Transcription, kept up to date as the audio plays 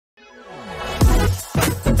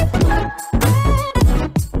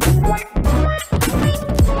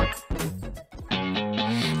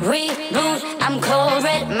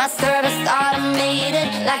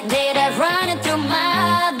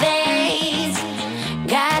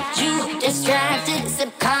distracted,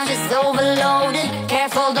 subconscious overloaded.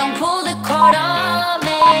 Careful, don't pull the cord on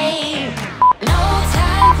me. No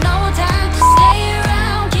time to stay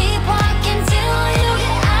around. Keep walking till you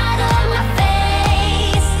get out of my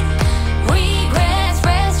face. Regrets,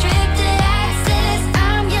 restricted access.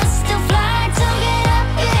 I'm just a fly to get up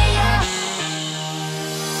here.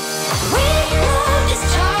 We love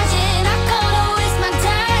discharging. I can't waste my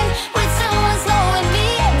time with someone slowing me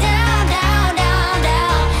down, down, down,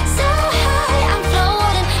 down. So high, I'm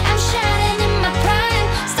floating, I'm shining in my prime.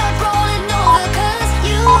 Start rolling over 'cause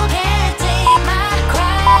you can't take my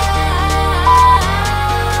crown.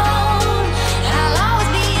 I'll always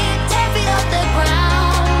be 10 feet off the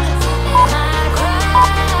ground. My crown.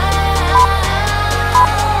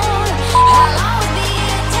 I'll always be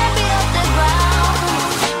 10 feet off the ground.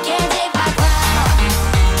 Can't take my crown.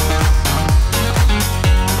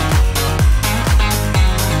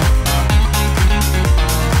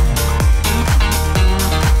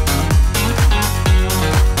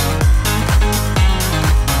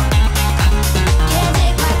 Can't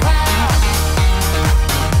take my crown.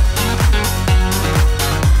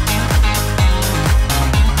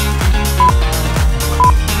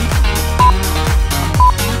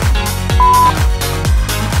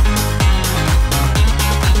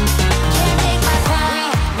 Can't take my crown.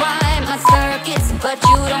 Rewind my circuits, but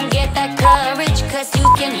you don't get that courage 'cause you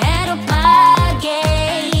can handle my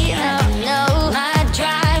game. No, my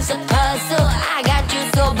drive's a puzzle. I got you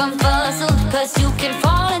so bumfuzzled 'cause you can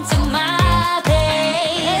fall into my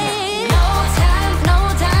pain. No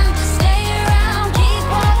time to stay around. Keep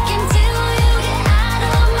walking till you get out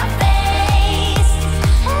of my face.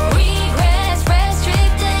 Regrets,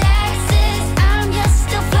 restricted access. I'm just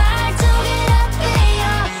a fly to get up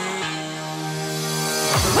here.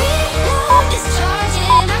 We love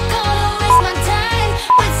discharging. I can't waste my time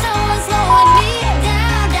with someone slowing me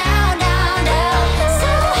down, down, down, down.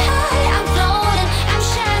 So high, I'm floating, I'm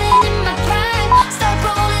shining in my prime. Start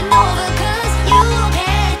rolling over 'cause you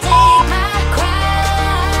can't take my crown.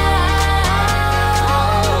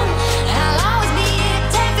 I'll always be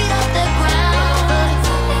 10 feet off the ground.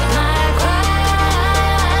 My crown.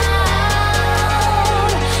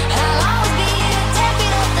 I'll always be 10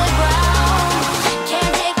 feet off the ground.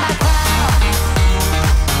 Can't take my crown.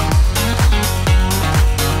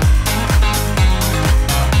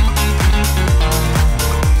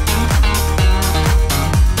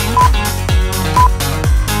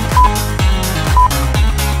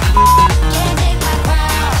 Can't take my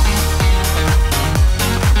crown.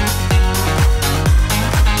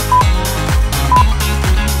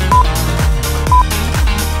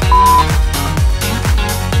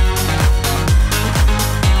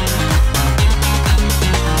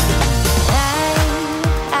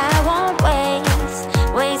 I won't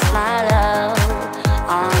waste my love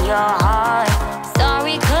on your heart.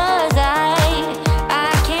 Sorry 'cause I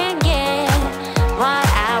can't get what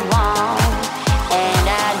I want, and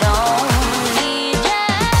I don't need you.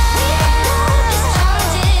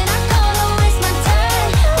 Discharging, I can't waste my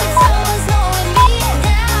time with someone slowing me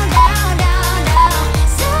down, down, down, down.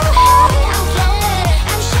 So high, I'm floating,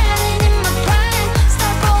 I'm shining in my prime.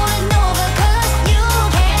 Start rolling over 'cause you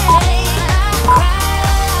can't take my crown.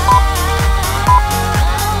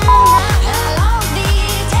 I'll always be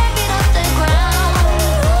 10 feet off the ground.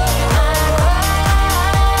 My crown.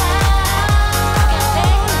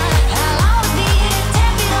 I'll always be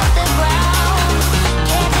 10 feet off the ground.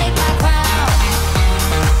 Can't take my crown.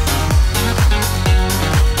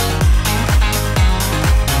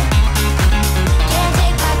 Can't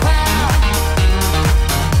take my crown.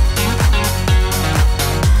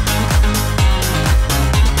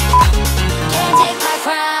 Can't take my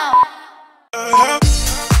crown.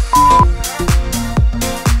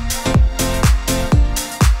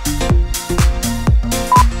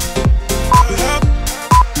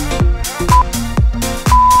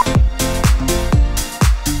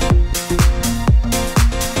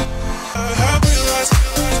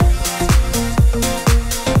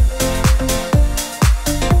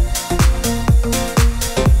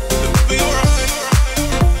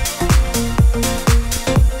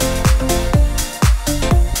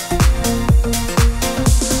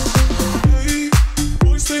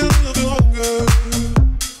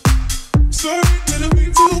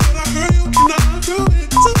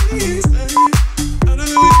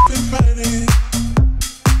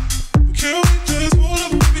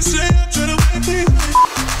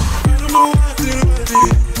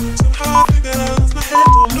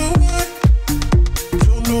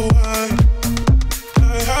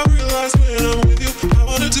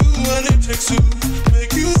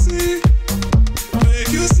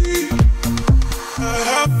 Make you see.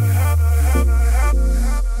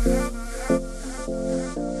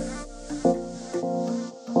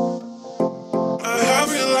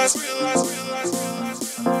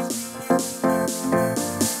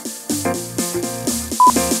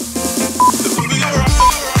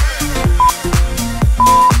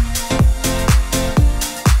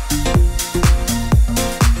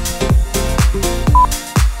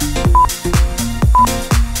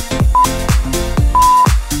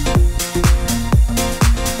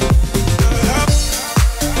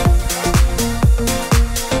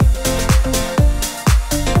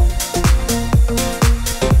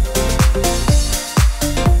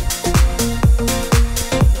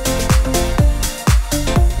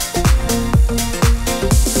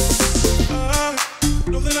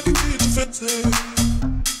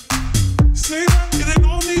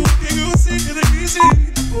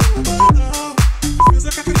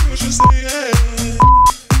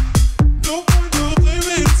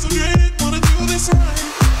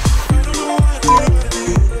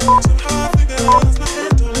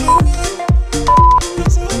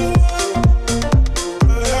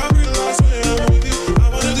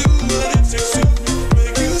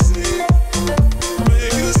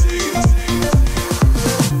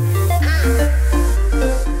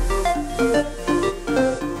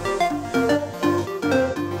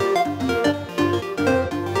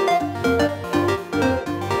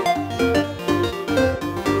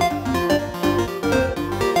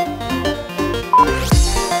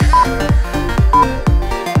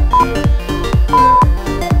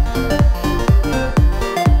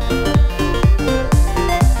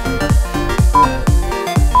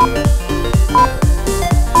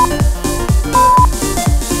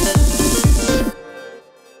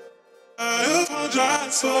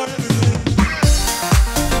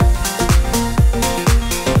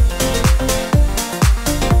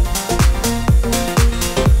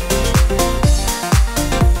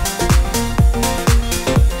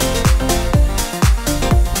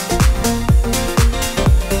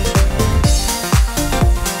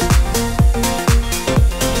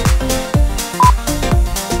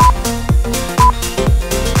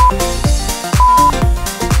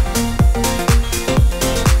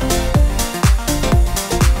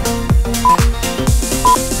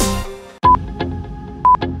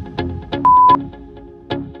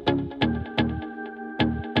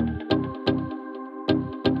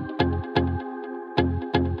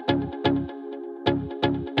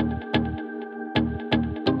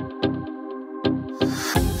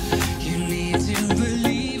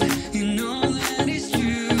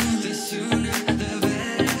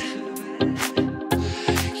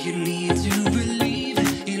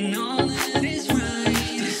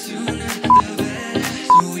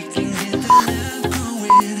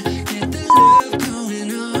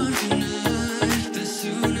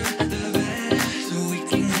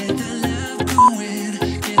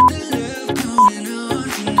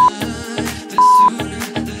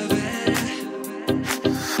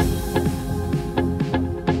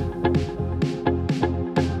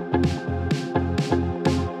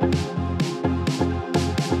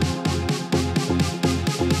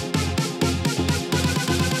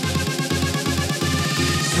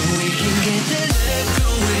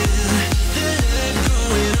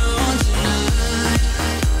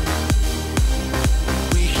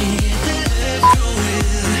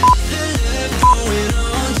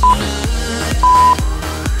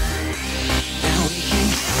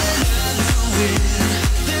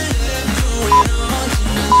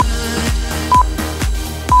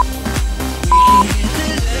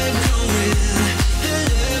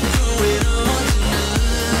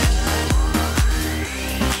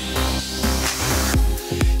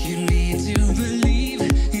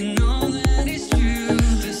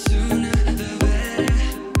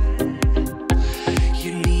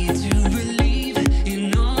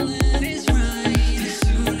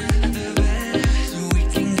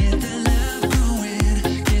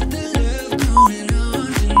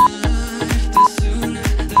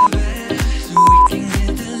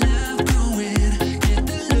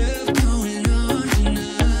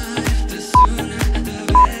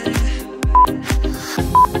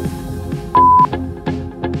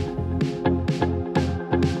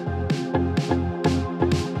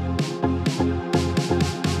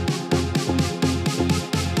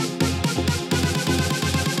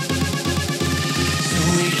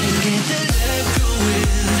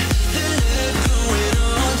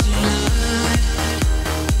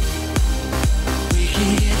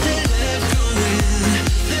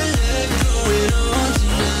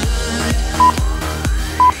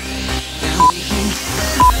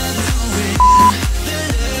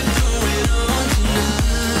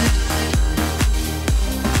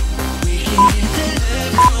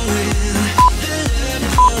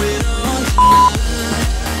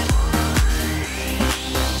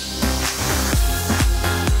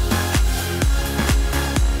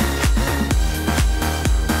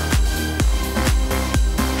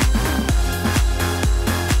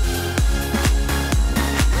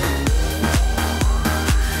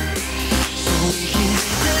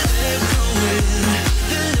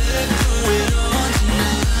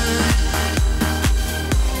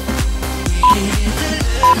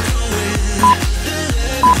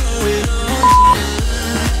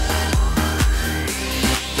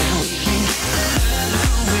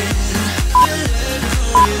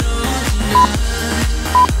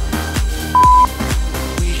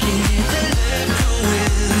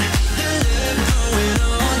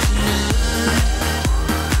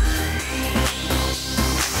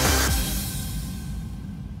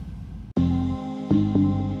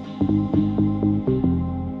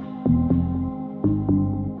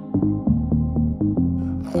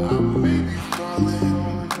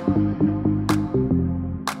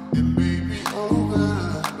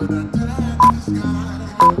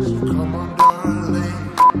 Cold.